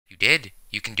did.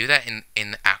 You can do that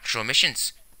in the actual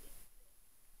missions.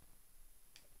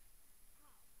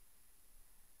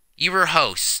 You were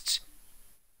host.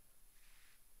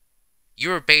 You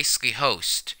were basically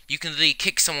host. You can literally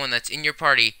kick someone that's in your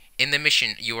party in the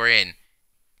mission you are in,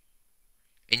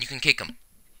 and you can kick them.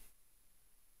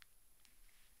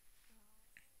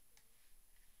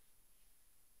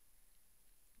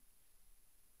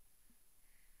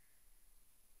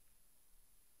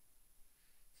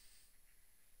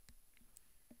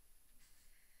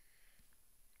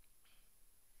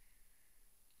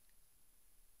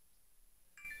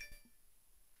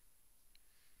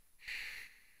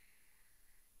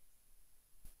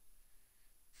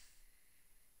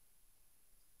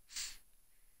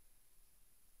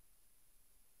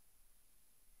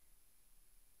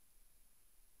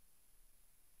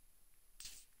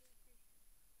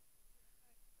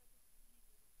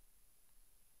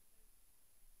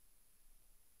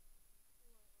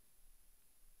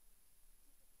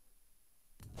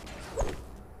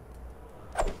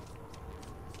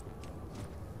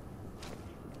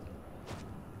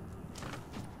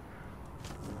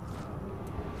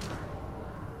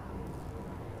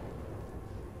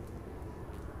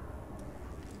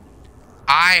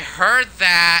 I heard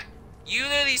that. You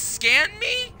literally scanned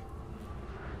me?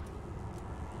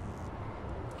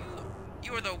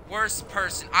 You are the worst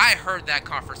person. I heard that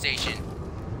conversation.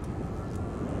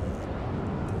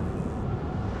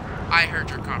 I heard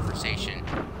your conversation.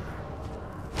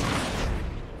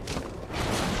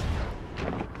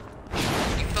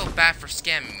 You feel bad for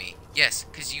scamming me. Yes,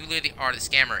 because you literally are the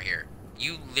scammer here.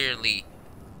 You literally...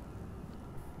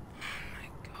 Oh my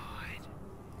god.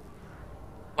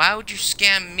 Why would you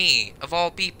scam me, of all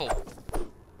people?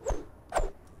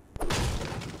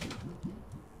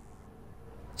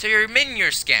 So you're admitting you're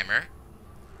a scammer.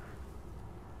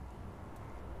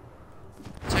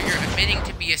 So you're admitting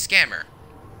to be a scammer.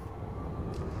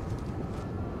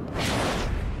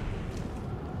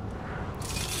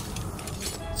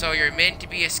 So you're admitting to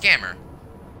be a scammer.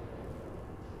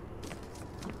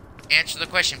 Answer the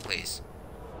question, please.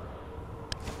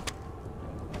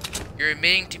 You're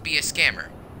admitting to be a scammer.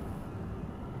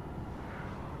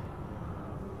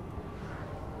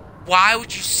 Why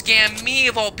would you scam me,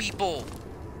 of all people?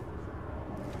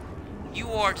 You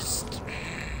are just...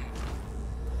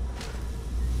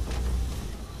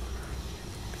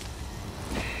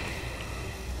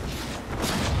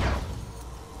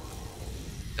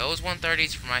 Those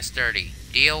 130s for my sturdy.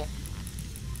 Deal?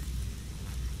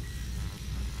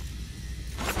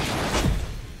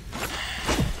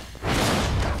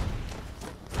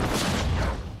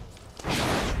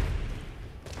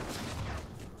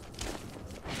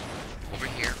 Over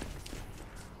here.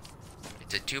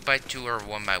 It's a 2x2 or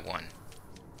 1x1.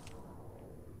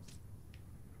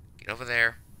 Get over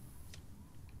there.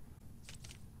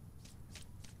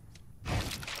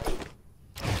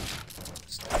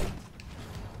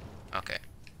 Okay.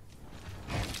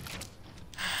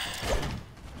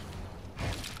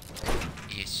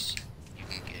 Yes, you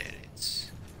can get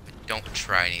it. But don't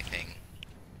try anything.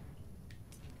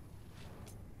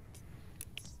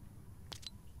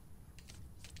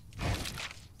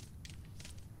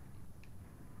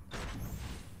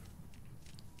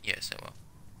 Yes, I will.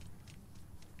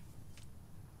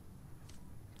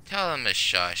 Tell them to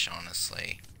shush,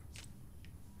 honestly.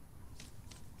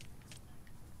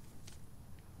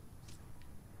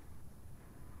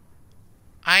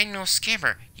 I know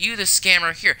scammer. You the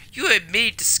scammer here. You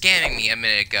admitted to scamming me a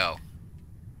minute ago.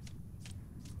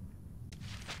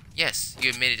 Yes,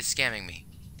 you admitted to scamming me.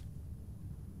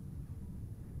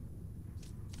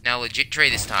 Now legit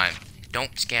trade this time.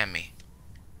 Don't scam me.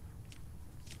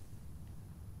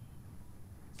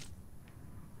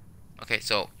 Okay,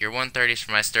 so your 130s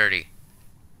for my sturdy.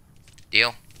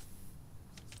 Deal?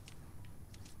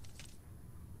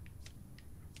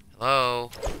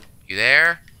 Hello? You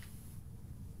there?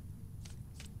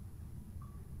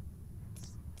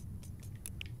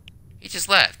 He just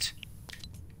left.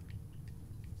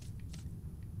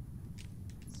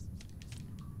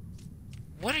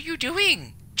 What are you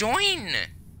doing? Join!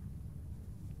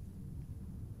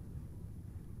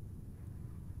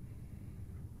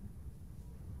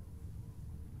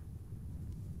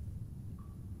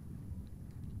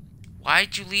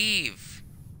 Why'd you leave?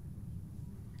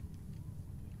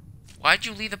 Why'd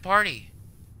you leave the party?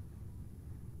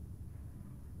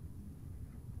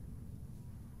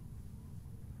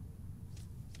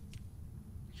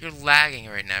 You're lagging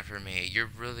right now for me. You're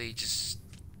really just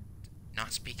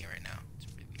not speaking right now. It's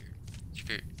really weird.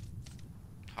 Your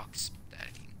talk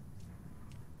stacking.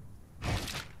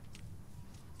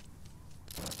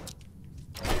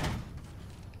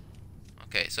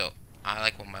 Okay, so I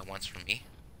like 1x1s for me.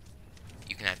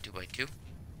 You can have 2x2.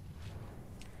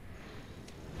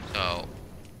 So,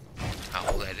 I'll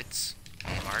hold edits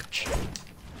on the arch.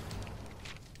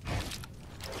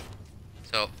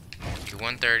 So, your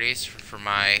 130s for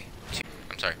my two.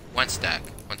 I'm sorry, one stack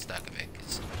of it,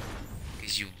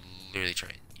 because you literally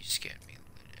tried. You scared me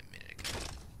a minute ago.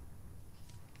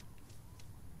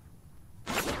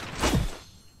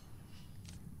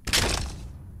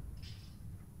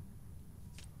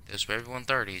 Those were every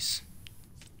 130s.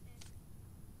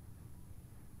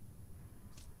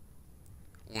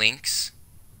 Links.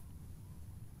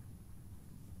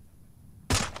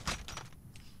 Come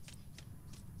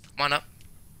on up.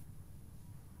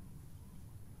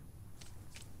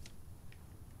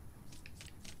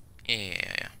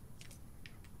 Yeah.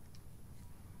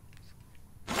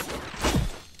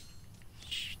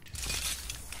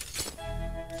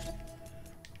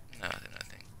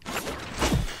 Nothing.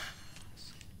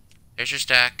 There's your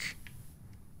stack.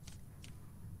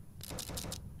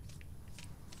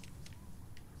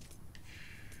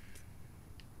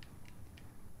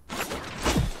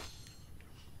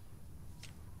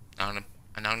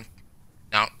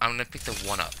 Now I'm gonna pick the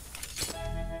one up.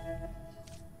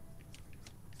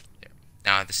 There.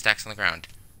 Now the stack's on the ground.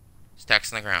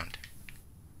 Stack's on the ground.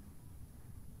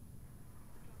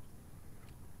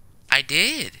 I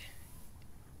did.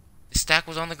 The stack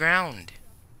was on the ground.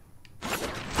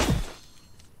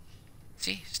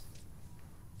 See?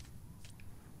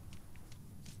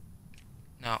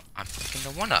 Now I'm picking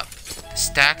the one up. The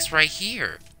stack's right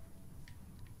here.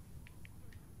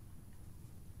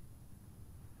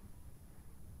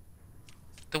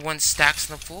 The one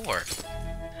stacks on the floor.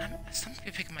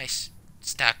 Somebody pick my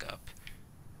stack up.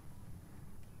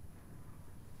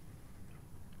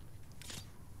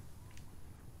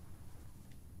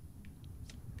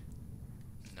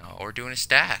 No, we're doing a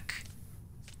stack.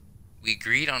 We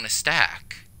agreed on a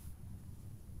stack.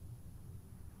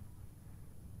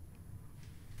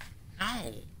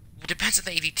 No, it depends on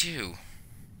the 82.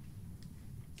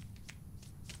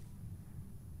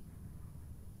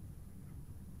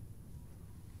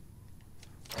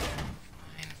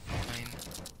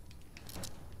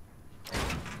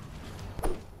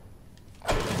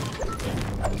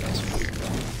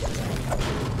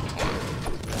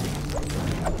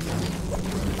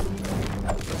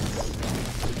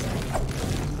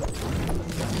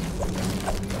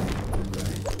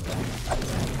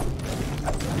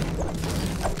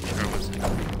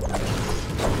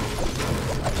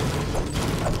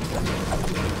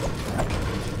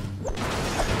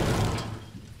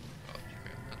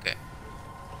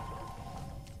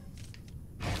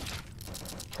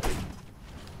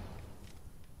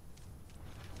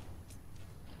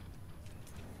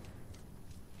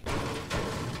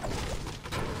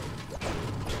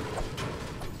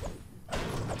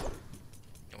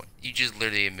 You just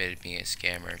literally admitted being a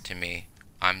scammer to me.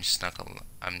 I'm not gonna lie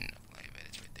about it.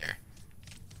 It's right there.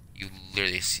 You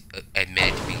literally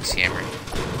admitted to being a scammer.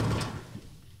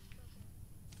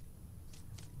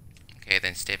 Okay,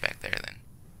 then stay back there then.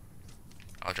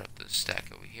 I'll drop the stack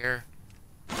over here.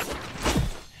 And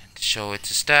to show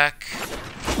it's a stack,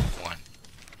 1.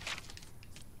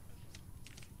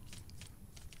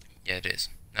 Yeah, it is.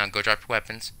 Now go drop your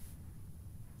weapons.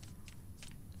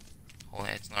 Hold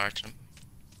it, it's large.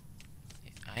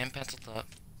 I am penciled up.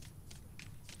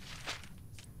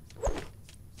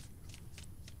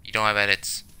 You don't have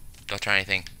edits. Don't try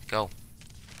anything. Go.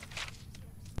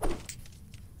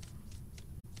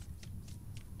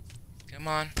 Come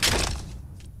on.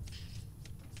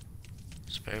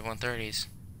 Spray 130s.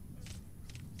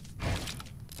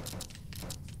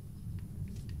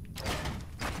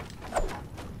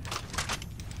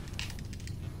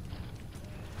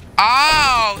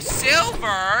 Oh,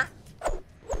 silver!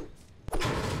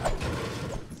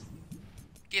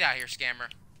 Get out of here, scammer.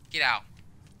 Get out.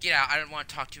 Get out. I don't want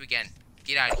to talk to you again.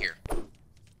 Get out of here.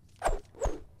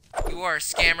 You are a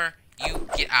scammer. You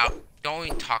get out. Don't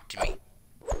even talk to me.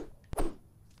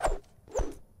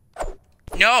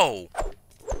 No!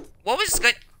 What was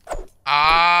good?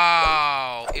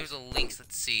 Oh, it was a lynx.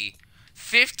 Let's see.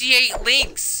 58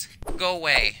 links. Go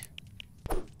away.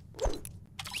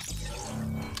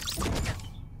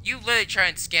 You literally try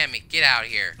and scam me. Get out of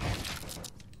here.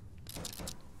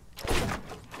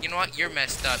 You know what? You're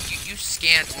messed up. You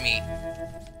scammed me.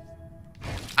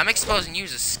 I'm exposing you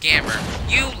as a scammer.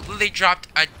 You literally dropped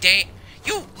a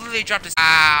You literally dropped a.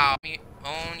 Ow.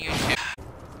 Own YouTube.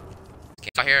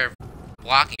 Out here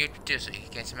blocking you so you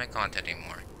can't see my content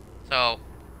anymore. So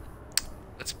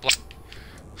let's block.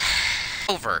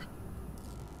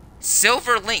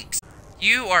 Silver links.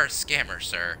 You are a scammer,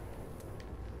 sir.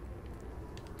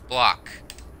 block.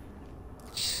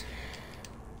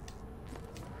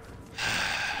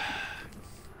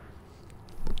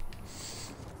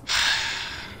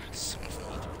 Someone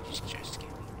from YouTube just gave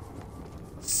me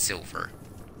silver.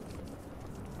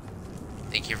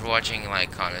 Thank you for watching.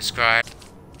 Like, comment, subscribe.